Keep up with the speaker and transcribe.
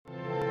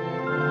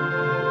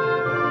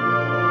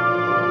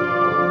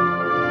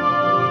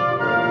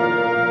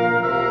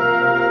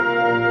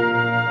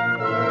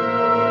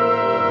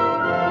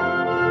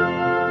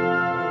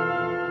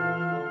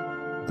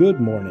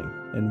Good morning,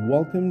 and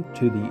welcome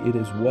to the It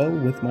Is Well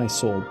With My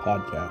Soul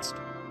podcast.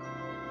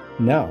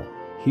 Now,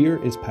 here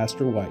is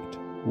Pastor White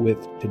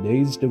with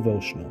today's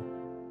devotional.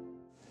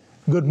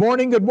 Good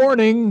morning, good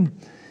morning.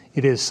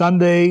 It is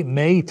Sunday,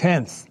 May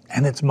 10th,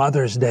 and it's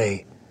Mother's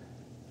Day.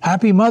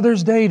 Happy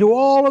Mother's Day to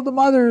all of the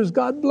mothers.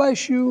 God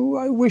bless you.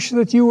 I wish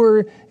that you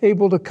were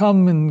able to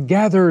come and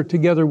gather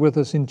together with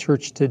us in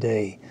church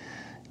today.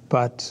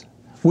 But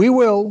we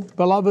will,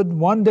 beloved,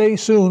 one day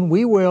soon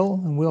we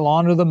will, and we'll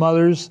honor the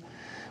mothers.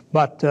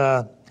 But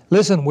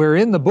listen, we're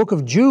in the book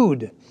of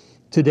Jude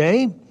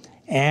today,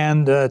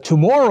 and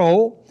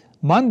tomorrow,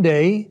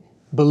 Monday,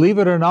 believe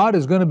it or not,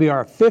 is going to be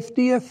our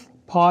 50th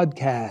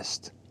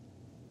podcast.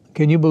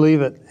 Can you believe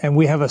it? And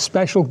we have a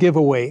special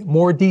giveaway.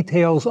 More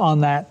details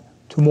on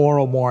that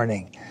tomorrow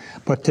morning.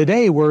 But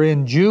today we're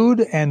in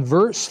Jude and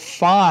verse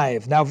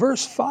 5. Now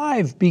verse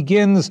 5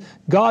 begins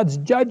God's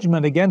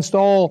judgment against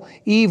all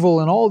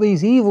evil and all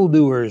these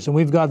evildoers. And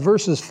we've got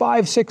verses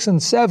 5, 6,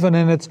 and 7,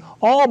 and it's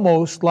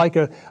almost like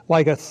a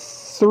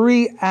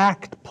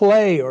 3-act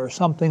play or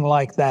something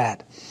like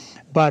that.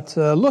 But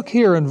look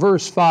here in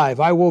verse 5.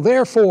 I will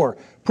therefore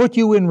put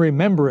you in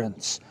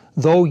remembrance,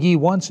 though ye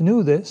once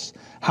knew this,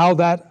 how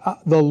that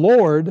the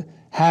Lord,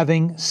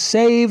 having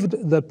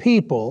saved the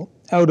people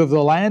out of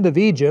the land of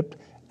Egypt,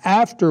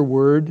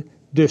 afterward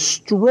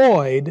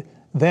destroyed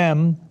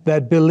them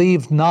that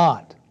believed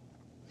not.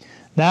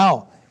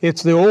 Now,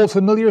 it's the old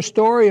familiar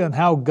story on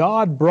how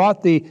God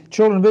brought the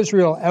children of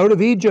Israel out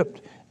of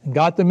Egypt and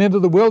got them into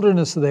the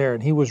wilderness there,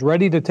 and He was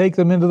ready to take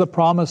them into the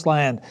promised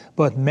land.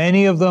 But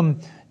many of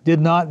them did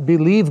not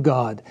believe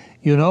God.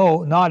 You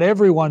know, not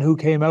everyone who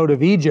came out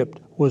of Egypt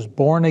was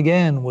born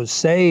again, was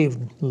saved,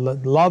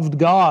 loved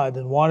God,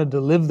 and wanted to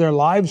live their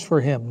lives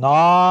for Him.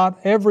 Not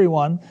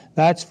everyone,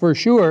 that's for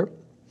sure.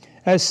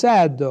 As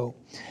sad though.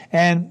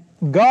 And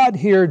God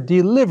here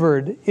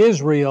delivered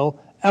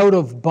Israel out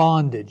of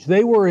bondage.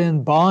 They were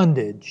in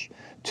bondage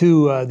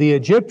to the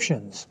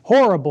Egyptians,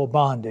 horrible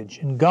bondage,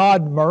 and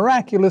God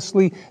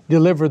miraculously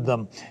delivered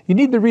them. You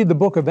need to read the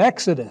book of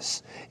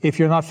Exodus if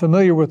you're not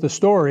familiar with the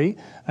story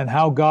and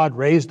how God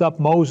raised up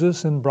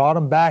Moses and brought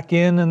him back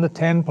in, and the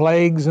 10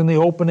 plagues and the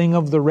opening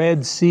of the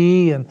Red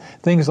Sea and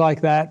things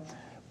like that.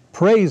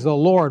 Praise the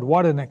Lord,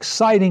 what an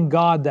exciting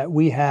God that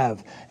we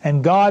have.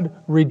 And God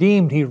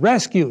redeemed, He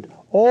rescued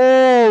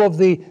all of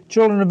the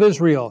children of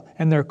Israel,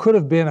 and there could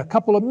have been a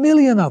couple of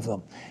million of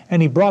them. And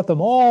He brought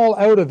them all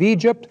out of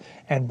Egypt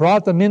and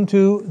brought them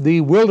into the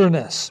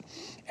wilderness.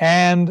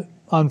 And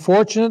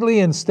unfortunately,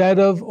 instead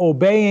of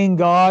obeying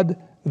God,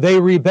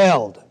 they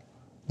rebelled.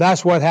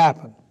 That's what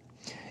happened.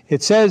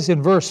 It says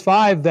in verse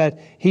 5 that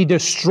He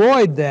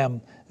destroyed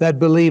them that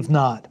believed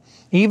not.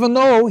 Even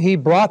though He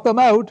brought them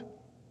out,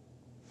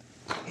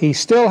 He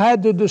still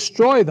had to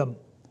destroy them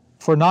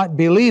for not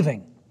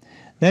believing.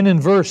 Then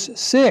in verse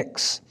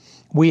 6,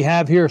 we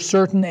have here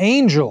certain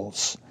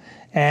angels.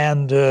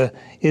 And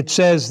it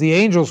says, the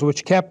angels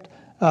which kept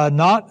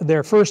not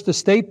their first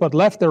estate, but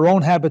left their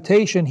own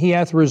habitation, He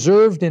hath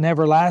reserved in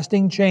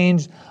everlasting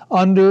chains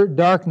under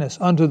darkness,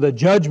 unto the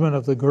judgment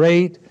of the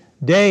great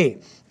day.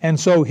 And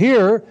so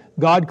here,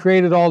 God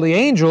created all the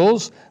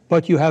angels,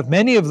 but you have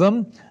many of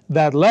them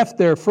that left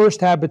their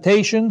first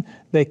habitation,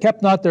 they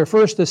kept not their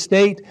first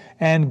estate,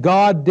 and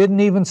God didn't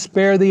even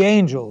spare the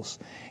angels.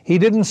 He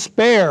didn't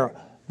spare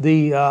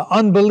the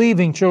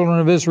unbelieving children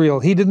of Israel.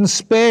 He didn't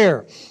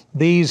spare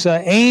these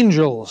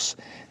angels.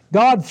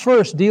 God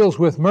first deals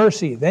with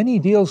mercy, then He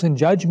deals in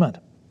judgment.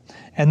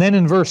 And then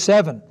in verse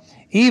 7,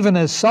 even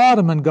as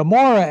Sodom and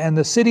Gomorrah and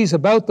the cities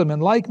about them in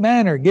like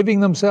manner,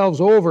 giving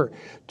themselves over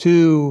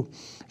to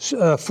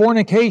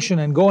fornication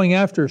and going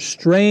after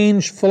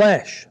strange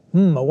flesh.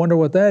 I wonder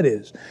what that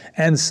is.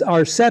 And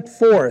are set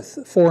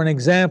forth for an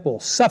example,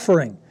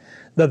 suffering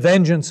the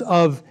vengeance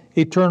of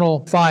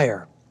eternal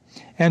fire.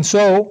 And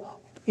so,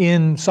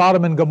 in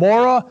Sodom and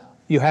Gomorrah,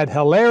 you had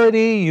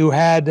hilarity, you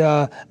had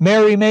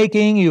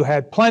merrymaking, you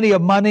had plenty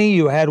of money,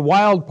 you had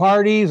wild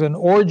parties and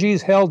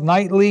orgies held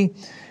nightly.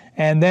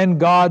 And then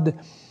God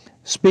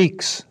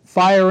speaks,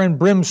 fire and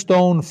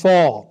brimstone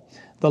fall.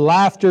 The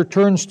laughter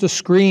turns to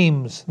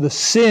screams. The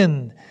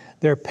sin,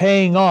 they're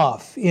paying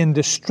off in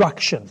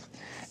destruction.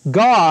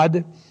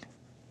 God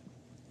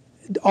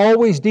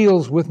always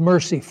deals with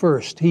mercy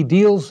first. He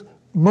deals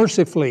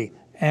mercifully,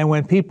 and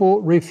when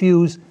people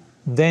refuse,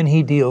 then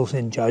He deals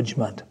in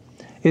judgment.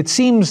 It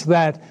seems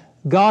that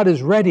God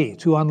is ready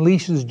to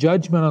unleash His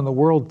judgment on the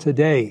world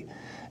today.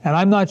 And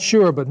I'm not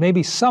sure, but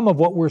maybe some of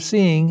what we're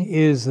seeing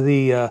is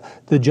the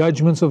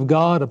judgments of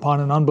God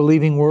upon an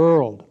unbelieving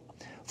world.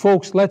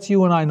 Folks, let's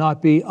you and I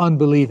not be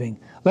unbelieving.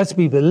 Let's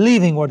be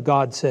believing what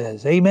God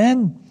says.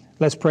 Amen?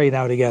 Let's pray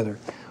now together.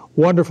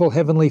 Wonderful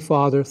Heavenly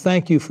Father,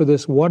 thank You for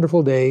this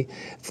wonderful day.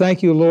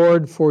 Thank You,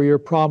 Lord, for Your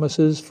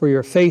promises, for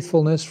Your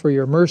faithfulness, for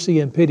Your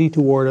mercy and pity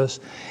toward us.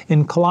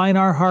 Incline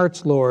our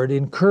hearts, Lord.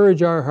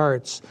 Encourage our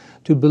hearts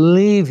to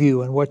believe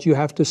You and what You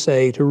have to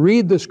say, to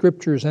read the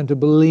Scriptures and to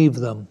believe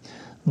them.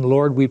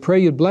 Lord, we pray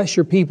you'd bless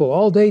your people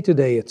all day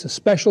today. It's a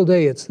special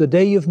day. It's the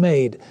day you've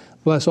made.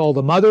 Bless all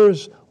the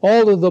mothers,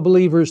 all of the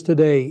believers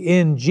today.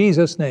 In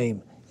Jesus'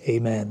 name,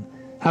 amen.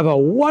 Have a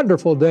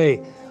wonderful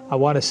day. I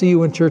want to see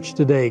you in church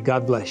today.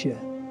 God bless you.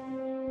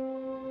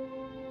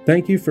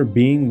 Thank you for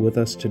being with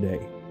us today.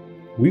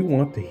 We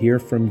want to hear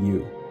from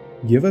you.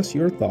 Give us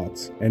your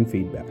thoughts and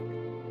feedback.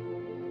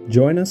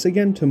 Join us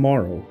again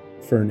tomorrow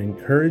for an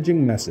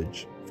encouraging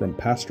message from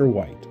Pastor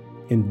White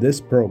in this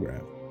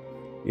program,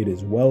 It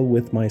Is Well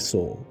With My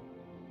Soul.